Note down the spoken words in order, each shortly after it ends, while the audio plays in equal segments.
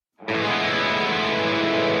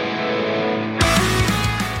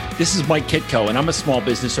This is Mike Kitko, and I'm a small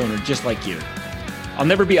business owner just like you. I'll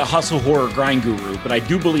never be a hustle, whore, or grind guru, but I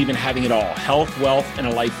do believe in having it all: health, wealth, and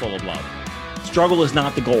a life full of love. Struggle is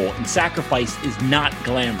not the goal, and sacrifice is not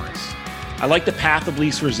glamorous. I like the path of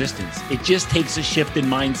least resistance. It just takes a shift in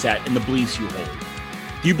mindset and the beliefs you hold.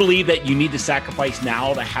 Do you believe that you need to sacrifice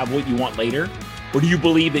now to have what you want later? Or do you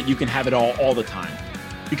believe that you can have it all the time?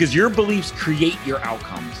 Because your beliefs create your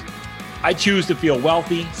outcomes. I choose to feel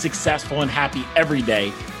wealthy, successful, and happy every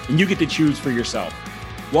day, and you get to choose for yourself.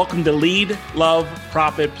 Welcome to Lead, Love,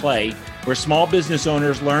 Profit, Play, where small business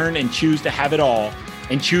owners learn and choose to have it all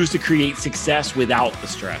and choose to create success without the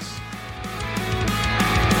stress.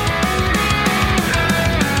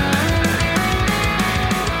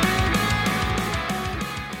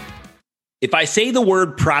 If I say the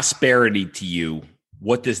word prosperity to you,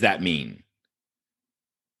 what does that mean?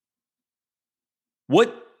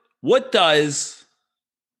 What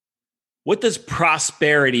does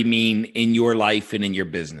prosperity mean in your life and in your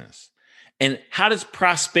business? And how does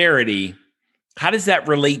that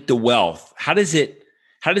relate to wealth? How does it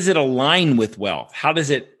align with wealth? How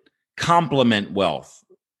does it complement wealth?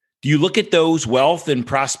 Do you look at those, wealth and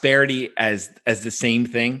prosperity, as the same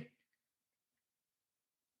thing?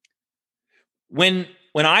 When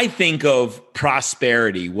I think of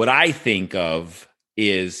prosperity, what I think of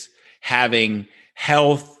is having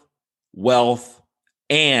health, wealth,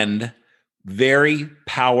 and very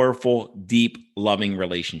powerful, deep, loving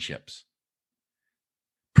relationships.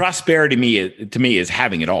 Prosperity to me is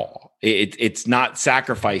having it all. It's not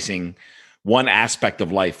sacrificing one aspect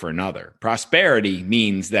of life for another. Prosperity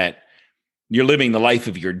means that you're living the life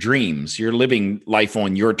of your dreams. You're living life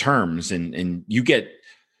on your terms, and you get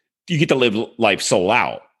to live life soul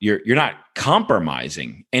out. You're not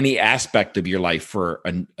compromising any aspect of your life for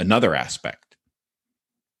another aspect.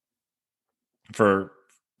 For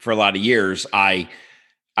a lot of years, I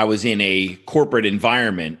was in a corporate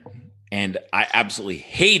environment, and I absolutely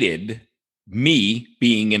hated me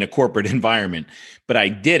being in a corporate environment, but I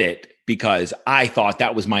did it because I thought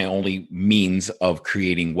that was my only means of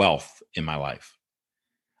creating wealth in my life.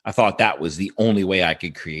 I thought that was the only way I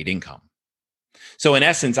could create income. So in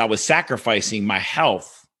essence, I was sacrificing my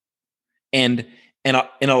health, and in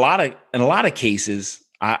a lot of cases,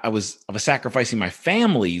 I was sacrificing my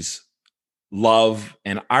family's love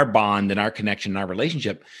and our bond and our connection and our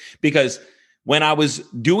relationship, because when I was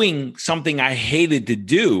doing something I hated to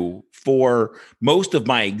do for most of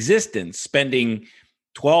my existence, spending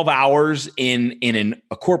 12 hours in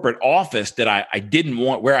a corporate office that I didn't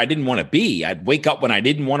want, where I didn't want to be. I'd wake up when I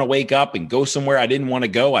didn't want to wake up and go somewhere I didn't want to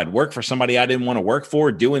go. I'd work for somebody I didn't want to work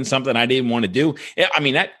for, doing something I didn't want to do. I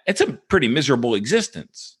mean, it's a pretty miserable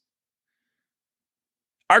existence.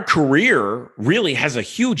 Our career really has a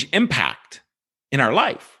huge impact in our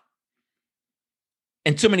life.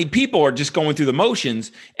 And so many people are just going through the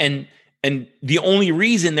motions, and the only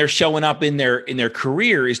reason they're showing up in their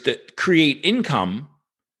career is to create income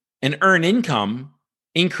and earn income,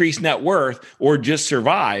 increase net worth, or just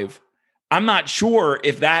survive. I'm not sure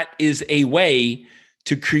if that is a way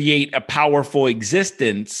to create a powerful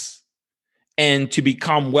existence and to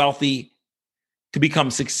become wealthy, to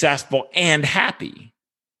become successful and happy.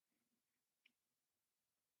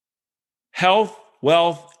 Health,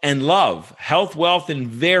 wealth, and love. Health, wealth, and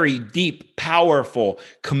very deep, powerful,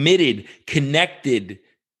 committed, connected,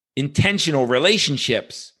 intentional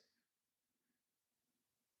relationships.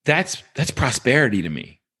 That's prosperity to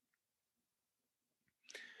me.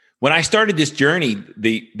 When I started this journey,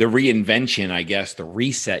 the reinvention, I guess, the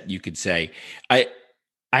reset, you could say, I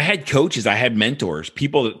had coaches, I had mentors,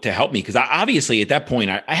 people to help me, because obviously at that point,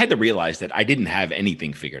 I had to realize that I didn't have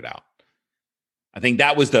anything figured out. I think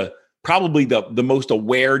that was probably the most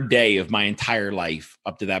aware day of my entire life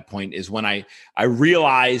up to that point, is when I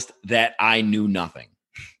realized that I knew nothing.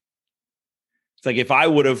 It's like if I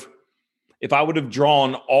would have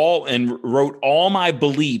drawn all and wrote all my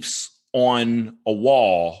beliefs on a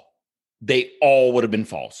wall, they all would have been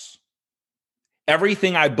false.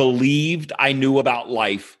 Everything I believed I knew about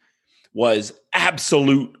life was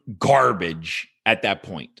absolute garbage at that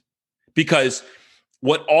point, because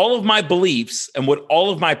what all of my beliefs and what all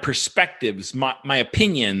of my perspectives, my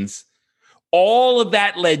opinions, all of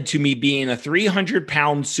that led to me being a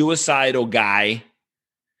 300-pound suicidal guy,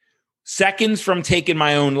 seconds from taking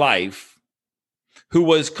my own life, who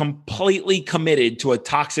was completely committed to a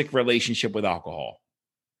toxic relationship with alcohol.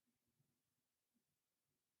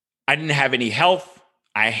 I didn't have any health.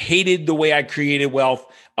 I hated the way I created wealth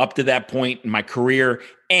up to that point in my career,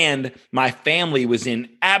 and my family was in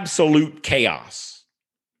absolute chaos.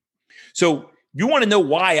 So you want to know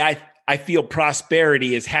why I feel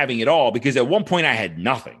prosperity is having it all, because at one point I had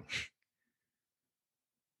nothing.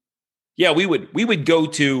 Yeah, we would go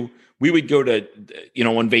to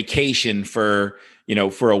on vacation for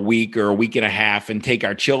a week or a week and a half and take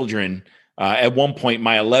our children. At one point,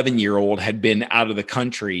 my 11-year-old had been out of the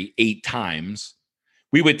country 8 times.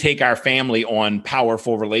 We would take our family on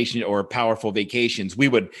powerful vacations. We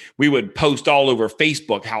would post all over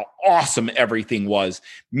Facebook how awesome everything was.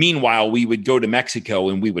 Meanwhile, we would go to Mexico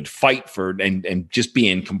and we would fight and just be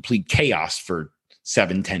in complete chaos for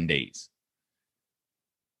 7-10 days.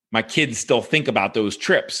 My kids still think about those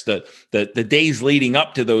trips. The days leading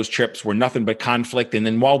up to those trips were nothing but conflict. And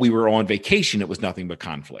then while we were on vacation, it was nothing but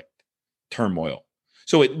conflict, turmoil.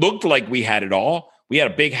 So it looked like we had it all. We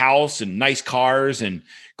had a big house and nice cars and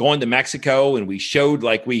going to Mexico, and we showed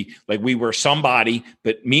like we were somebody,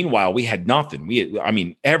 but meanwhile we had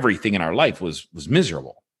nothing. Everything in our life was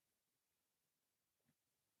miserable.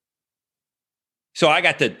 So I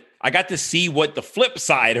got to see what the flip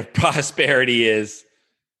side of prosperity is.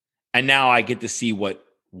 And now I get to see what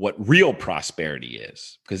real prosperity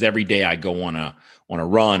is, because every day I go on a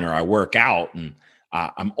run or I work out, and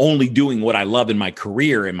I'm only doing what I love in my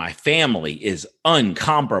career, and my family is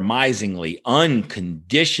uncompromisingly,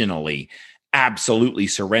 unconditionally, absolutely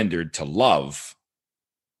surrendered to love.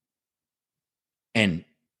 And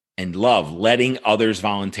love, letting others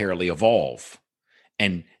voluntarily evolve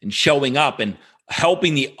and showing up and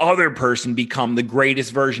helping the other person become the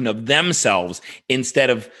greatest version of themselves, instead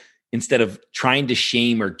of trying to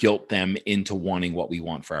shame or guilt them into wanting what we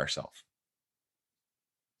want for ourselves,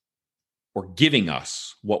 or giving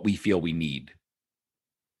us what we feel we need.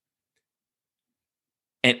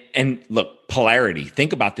 And look, polarity.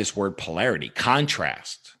 Think about this word polarity,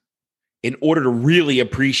 contrast. In order to really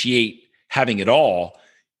appreciate having it all,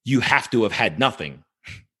 you have to have had nothing.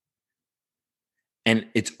 And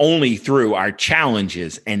it's only through our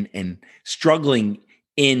challenges and struggling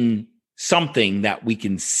in something that we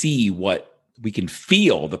can see we can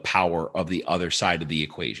feel the power of the other side of the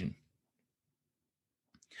equation.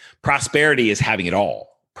 Prosperity is having it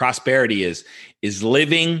all. Prosperity is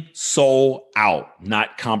living soul out,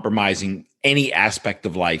 not compromising any aspect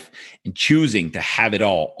of life, and choosing to have it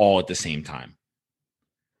all at the same time.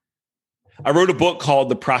 I wrote a book called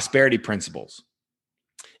The Prosperity Principles.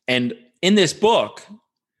 And in this book,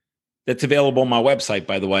 that's available on my website,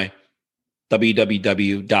 by the way,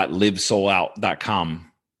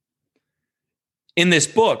 www.livesoulout.com. In this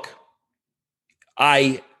book,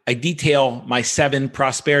 I detail my 7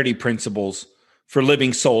 prosperity principles for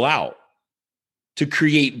living soul out, to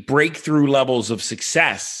create breakthrough levels of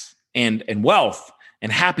success and wealth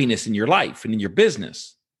and happiness in your life and in your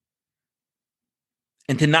business,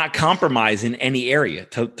 and to not compromise in any area,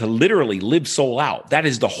 to literally live soul out. That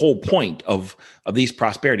is the whole point of these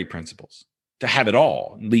prosperity principles. To have it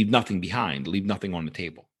all, leave nothing behind, leave nothing on the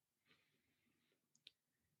table.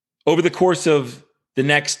 Over the course of the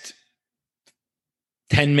next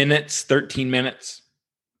 10 minutes, 13 minutes,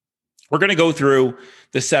 we're going to go through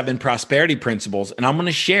the 7 prosperity principles, and I'm going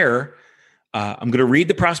to share, I'm going to read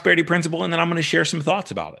the prosperity principle, and then I'm going to share some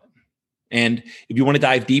thoughts about it. And if you want to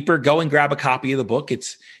dive deeper, go and grab a copy of the book.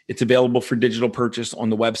 It's available for digital purchase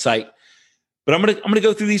on the website. But I'm going to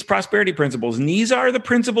go through these prosperity principles, and these are the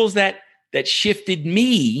principles that shifted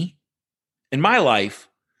me in my life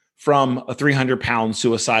from a 300-pound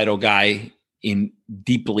suicidal guy in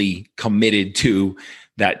deeply committed to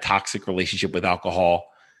that toxic relationship with alcohol.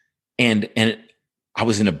 And I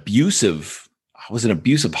was an abusive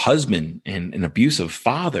husband and an abusive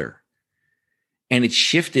father. And it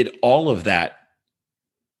shifted all of that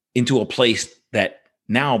into a place that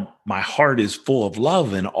now my heart is full of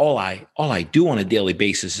love. And all I do on a daily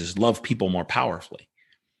basis is love people more powerfully,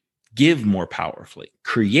 give more powerfully,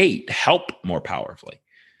 create, help more powerfully.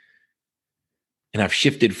 And I've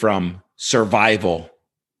shifted from survival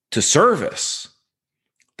to service.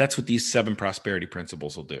 That's what these 7 prosperity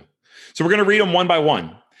principles will do. So we're going to read them one by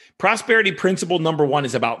one. Prosperity principle number 1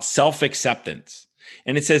 is about self-acceptance.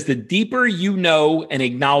 And it says, the deeper you know and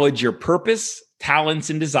acknowledge your purpose, talents,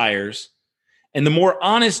 and desires, and the more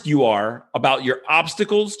honest you are about your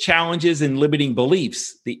obstacles, challenges, and limiting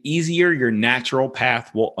beliefs, the easier your natural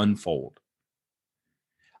path will unfold.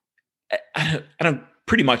 I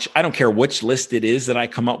don't care which list it is that I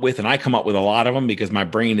come up with, and I come up with a lot of them because my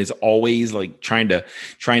brain is always like trying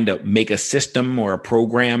to make a system or a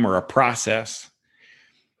program or a process.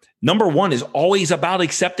 Number 1 is always about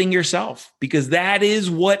accepting yourself, because that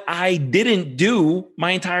is what I didn't do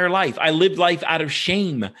my entire life. I lived life out of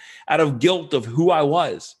shame, out of guilt of who I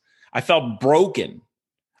was. I felt broken.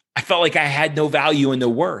 I felt like I had no value and no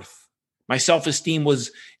worth. My self-esteem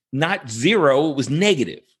was not zero, it was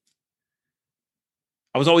negative.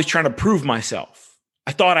 I was always trying to prove myself.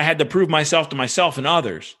 I thought I had to prove myself to myself and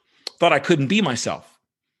others. I thought I couldn't be myself.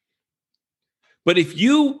 But if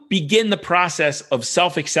you begin the process of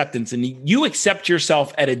self-acceptance and you accept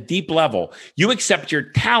yourself at a deep level, you accept your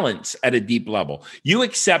talents at a deep level, you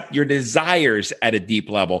accept your desires at a deep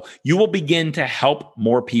level, you will begin to help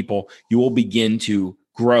more people. You will begin to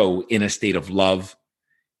grow in a state of love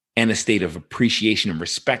and a state of appreciation and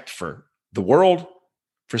respect for the world,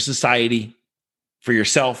 for society, for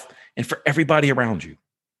yourself, and for everybody around you.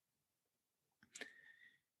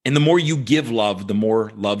 And the more you give love, the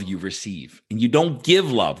more love you receive. And you don't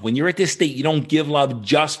give love. When you're at this state, you don't give love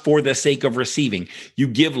just for the sake of receiving. You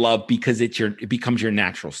give love because it becomes your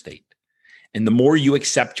natural state. And the more you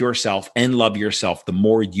accept yourself and love yourself, the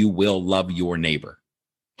more you will love your neighbor.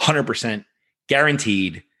 100%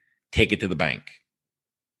 guaranteed. Take it to the bank.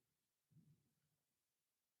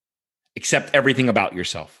 Accept everything about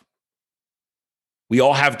yourself. We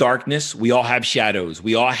all have darkness. We all have shadows.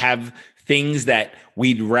 We all have things that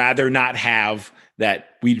we'd rather not have,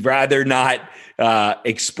 that we'd rather not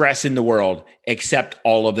express in the world. Accept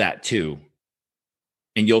all of that too.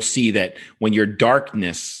 And you'll see that when your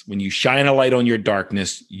darkness, when you shine a light on your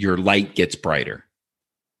darkness, your light gets brighter.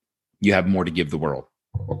 You have more to give the world.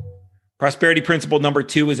 Prosperity principle number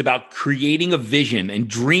 2 is about creating a vision and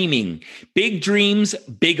dreaming. Big dreams,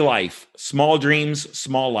 big life. Small dreams,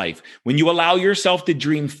 small life. When you allow yourself to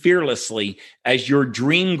dream fearlessly, as your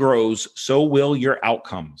dream grows, so will your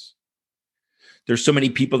outcomes. There's so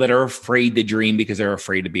many people that are afraid to dream because they're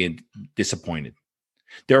afraid of being disappointed.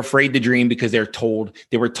 They're afraid to dream because they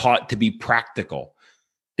were taught to be practical.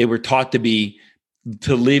 They were taught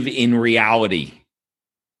to live in reality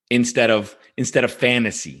instead of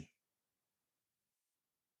fantasy.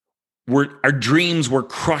 Our dreams were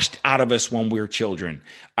crushed out of us when we were children.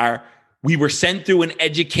 We were sent through an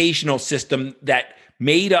educational system that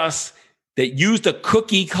used a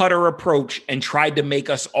cookie cutter approach and tried to make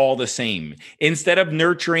us all the same. Instead of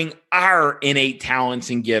nurturing our innate talents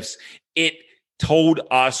and gifts, it told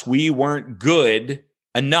us we weren't good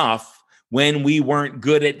enough when we weren't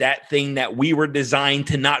good at that thing that we were designed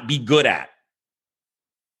to not be good at.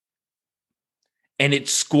 And it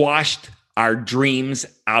squashed our dreams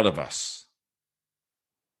out of us.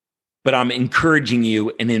 But I'm encouraging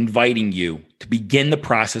you and inviting you to begin the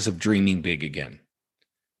process of dreaming big again.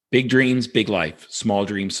 Big dreams, big life. Small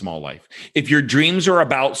dreams, small life. If your dreams are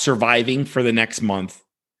about surviving for the next month,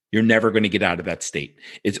 you're never going to get out of that state.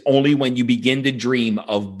 It's only when you begin to dream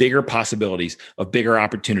of bigger possibilities, of bigger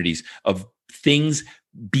opportunities, of things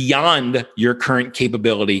beyond your current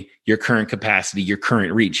capability, your current capacity, your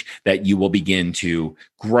current reach, that you will begin to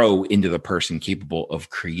grow into the person capable of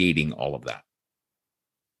creating all of that.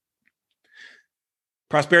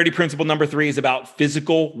 Prosperity principle number 3 is about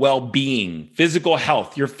physical well-being, physical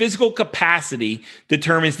health. Your physical capacity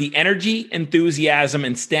determines the energy, enthusiasm,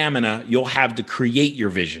 and stamina you'll have to create your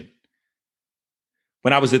vision.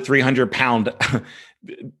 When I was a 300-pound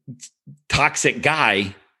toxic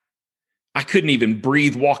guy, I couldn't even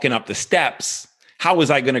breathe walking up the steps. How was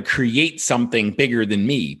I going to create something bigger than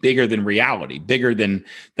me, bigger than reality, bigger than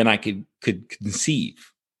I could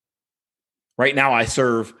conceive? Right now, I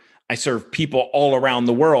serve people all around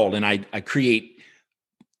the world, and I create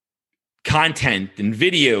content and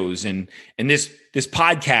videos and this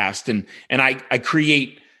podcast, and I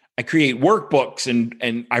create workbooks,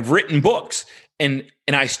 and I've written books, and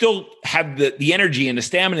I still have the energy and the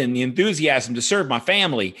stamina and the enthusiasm to serve my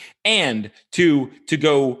family and to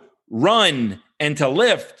go run and to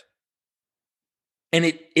lift. And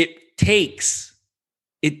it takes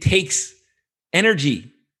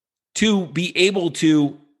energy to be able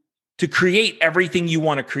to create everything you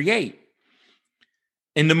want to create.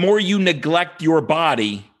 And the more you neglect your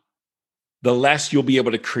body, the less you'll be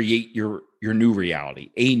able to create your new reality,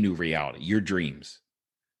 your dreams.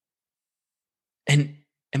 And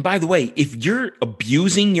by the way, if you're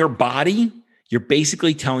abusing your body, you're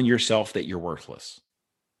basically telling yourself that you're worthless.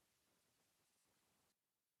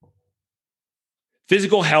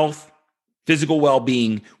 Physical health, physical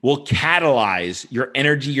well-being will catalyze your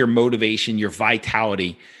energy, your motivation, your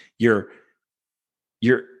vitality, your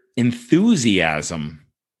enthusiasm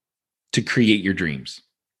to create your dreams.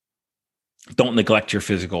 Don't neglect your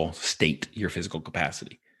physical state, your physical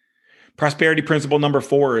capacity. Prosperity principle number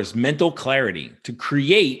 4 is mental clarity. To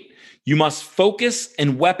create, you must focus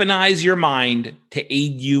and weaponize your mind to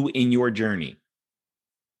aid you in your journey.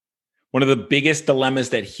 One of the biggest dilemmas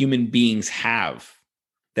that human beings have,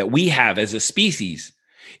 that we have as a species,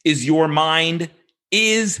 is your mind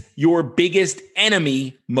is your biggest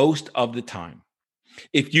enemy most of the time.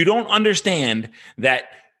 If you don't understand that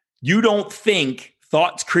you don't think,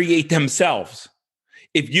 thoughts create themselves.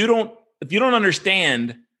 If you don't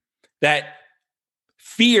understand that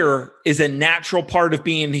fear is a natural part of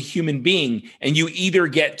being a human being, and you either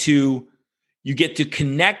get to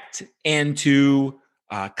connect and to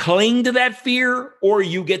cling to that fear, or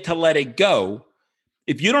you get to let it go.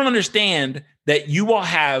 If you don't understand that you will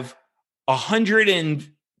have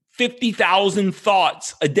 150,000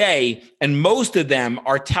 thoughts a day, and most of them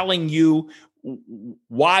are telling you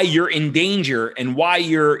why you're in danger and why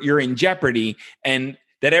you're in jeopardy, and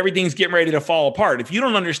that everything's getting ready to fall apart. If you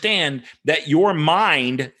don't understand that your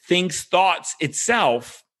mind thinks thoughts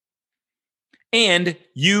itself, and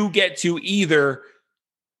you get to either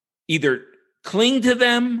cling to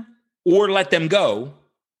them or let them go,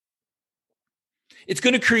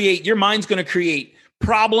 your mind's going to create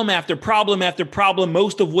problem after problem after problem,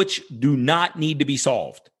 most of which do not need to be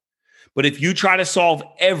solved. But if you try to solve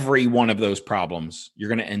every one of those problems, you're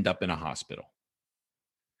going to end up in a hospital.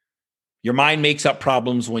 Your mind makes up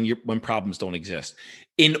problems when problems don't exist.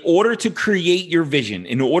 In order to create your vision,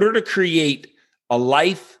 in order to create a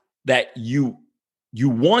life that you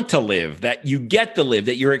want to live, that you get to live,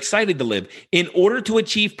 that you're excited to live, in order to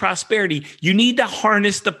achieve prosperity, you need to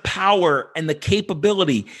harness the power and the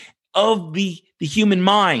capability of the human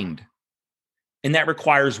mind. And that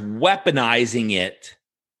requires weaponizing it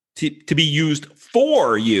to be used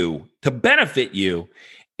for you, to benefit you,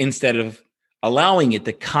 instead of allowing it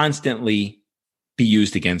to constantly be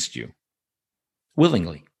used against you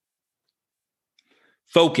willingly.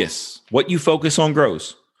 Focus. What you focus on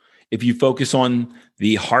grows. If you focus on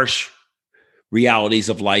the harsh realities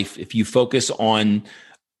of life, if you focus on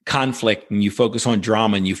conflict and you focus on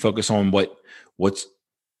drama and you focus on what's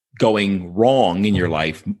going wrong in your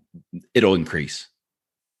life, it'll increase.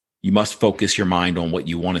 You must focus your mind on what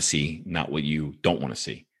you want to see, not what you don't want to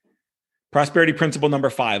see. Prosperity principle number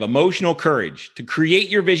 5, emotional courage. To create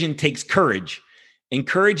your vision takes courage. And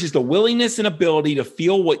courage is the willingness and ability to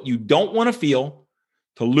feel what you don't want to feel,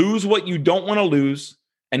 to lose what you don't want to lose,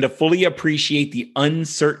 and to fully appreciate the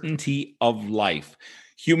uncertainty of life.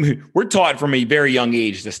 We're taught from a very young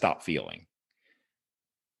age to stop feeling.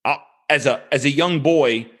 As a young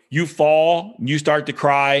boy, you fall, you start to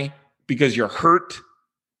cry because you're hurt,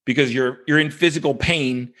 because you're in physical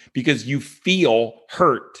pain, because you feel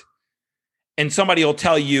hurt. And somebody will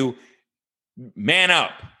tell you, man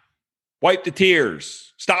up, wipe the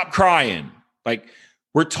tears, stop crying. Like,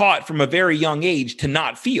 we're taught from a very young age to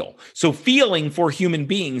not feel. So feeling for human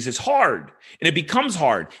beings is hard, and it becomes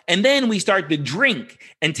hard. And then we start to drink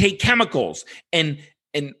and take chemicals and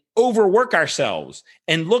overwork ourselves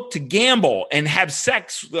and look to gamble and have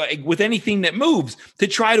sex with anything that moves to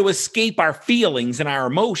try to escape our feelings and our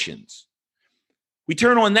emotions. We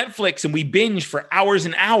turn on Netflix and we binge for hours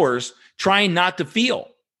and hours trying not to feel.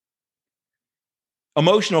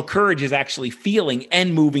 Emotional courage is actually feeling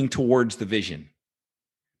and moving towards the vision.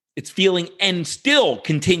 It's feeling and still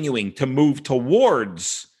continuing to move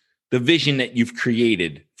towards the vision that you've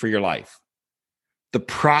created for your life, the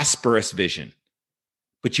prosperous vision.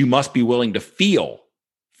 But you must be willing to feel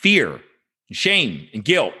fear, and shame, and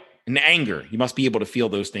guilt, and anger. You must be able to feel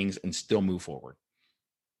those things and still move forward.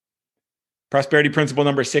 Prosperity principle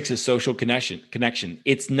number 6 is social connection.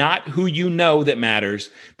 It's not who you know that matters,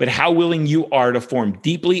 but how willing you are to form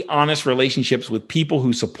deeply honest relationships with people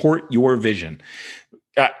who support your vision.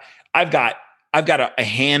 I've got a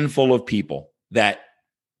handful of people that,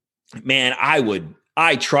 man,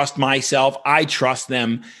 I trust myself. I trust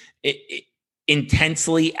them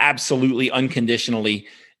intensely, absolutely, unconditionally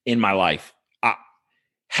in my life.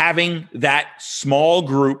 Having that small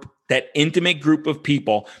group, that intimate group of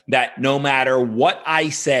people that no matter what I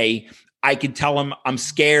say, I can tell them I'm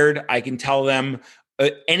scared. I can tell them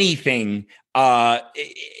anything,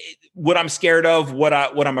 what I'm scared of, what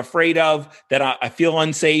I'm afraid of, that I feel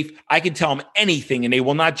unsafe. I can tell them anything and they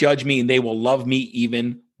will not judge me, and they will love me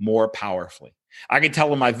even more powerfully. I can tell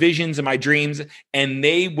them my visions and my dreams, and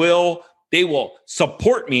they will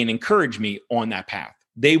support me and encourage me on that path.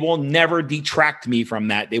 They will never detract me from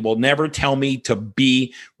that. They will never tell me to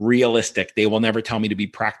be realistic. They will never tell me to be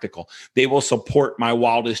practical. They will support my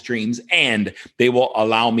wildest dreams, and they will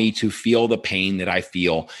allow me to feel the pain that I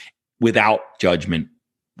feel without judgment,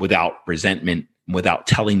 without resentment, without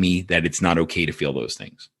telling me that it's not okay to feel those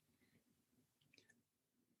things.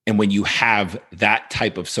 And when you have that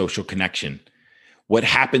type of social connection, what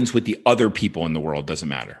happens with the other people in the world doesn't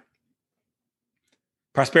matter.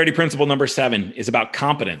 Prosperity principle number 7 is about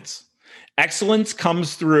competence. Excellence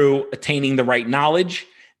comes through attaining the right knowledge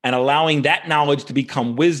and allowing that knowledge to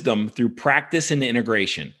become wisdom through practice and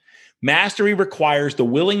integration. Mastery requires the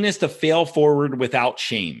willingness to fail forward without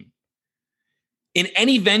shame. In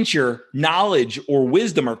any venture, knowledge or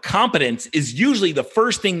wisdom or competence is usually the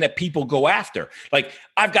first thing that people go after. Like,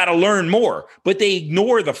 I've got to learn more, but they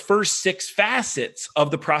ignore the first 6 facets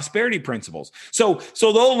of the prosperity principles. So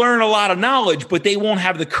they'll learn a lot of knowledge, but they won't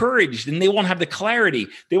have the courage, and they won't have the clarity.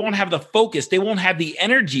 They won't have the focus. They won't have the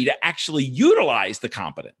energy to actually utilize the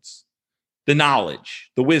competence, the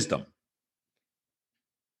knowledge, the wisdom.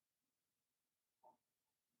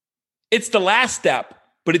 It's the last step,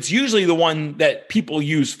 but it's usually the one that people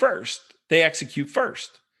use first. They execute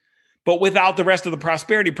first. But without the rest of the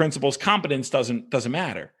prosperity principles, competence doesn't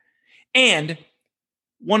matter. And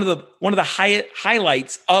one of the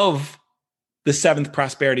highlights of the 7th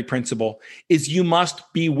prosperity principle is you must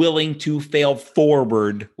be willing to fail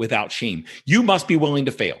forward without shame. You must be willing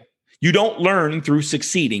to fail. You don't learn through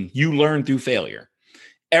succeeding. You learn through failure.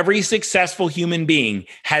 Every successful human being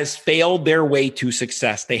has failed their way to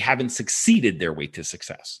success. They haven't succeeded their way to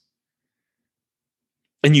success.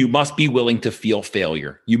 And you must be willing to feel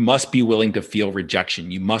failure. You must be willing to feel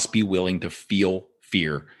rejection. You must be willing to feel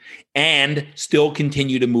fear and still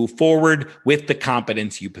continue to move forward with the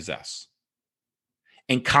competence you possess.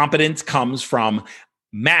 And competence comes from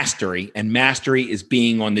mastery, and mastery is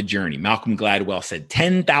being on the journey. Malcolm Gladwell said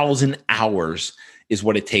 10,000 hours is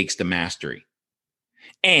what it takes to mastery.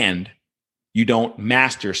 And you don't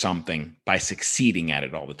master something by succeeding at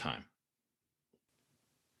it all the time.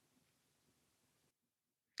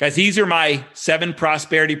 Guys, these are my 7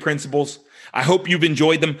 prosperity principles. I hope you've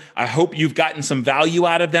enjoyed them. I hope you've gotten some value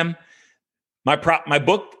out of them. My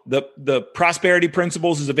book, the Prosperity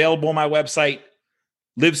Principles, is available on my website,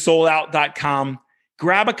 livesoulout.com.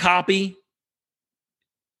 Grab a copy.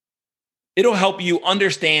 It'll help you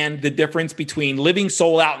understand the difference between living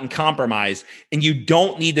soul out and compromise, and you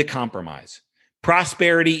don't need to compromise.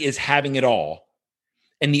 Prosperity is having it all.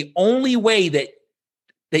 And the only way the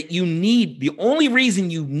only reason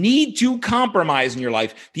you need to compromise in your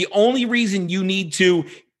life, the only reason you need to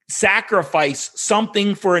sacrifice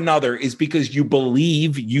something for another is because you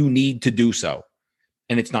believe you need to do so.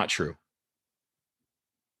 And it's not true.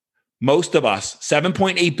 Most of us,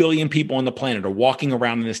 7.8 billion people on the planet, are walking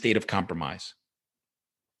around in a state of compromise.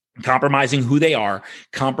 Compromising who they are,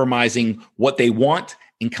 compromising what they want,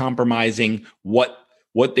 and compromising what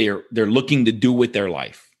they're looking to do with their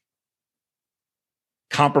life.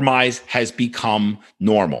 Compromise has become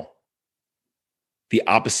normal. The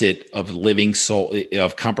opposite of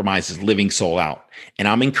compromise is living soul out. And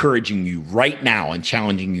I'm encouraging you right now and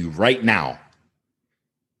challenging you right now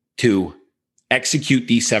to execute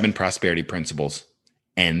these 7 prosperity principles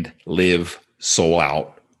and live soul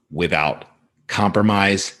out without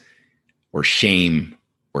compromise or shame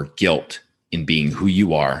or guilt in being who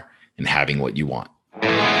you are and having what you want.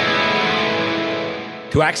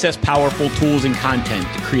 To access powerful tools and content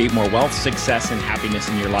to create more wealth, success, and happiness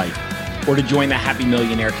in your life, or to join the Happy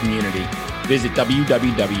Millionaire community, visit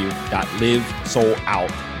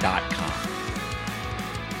www.livesoulout.com.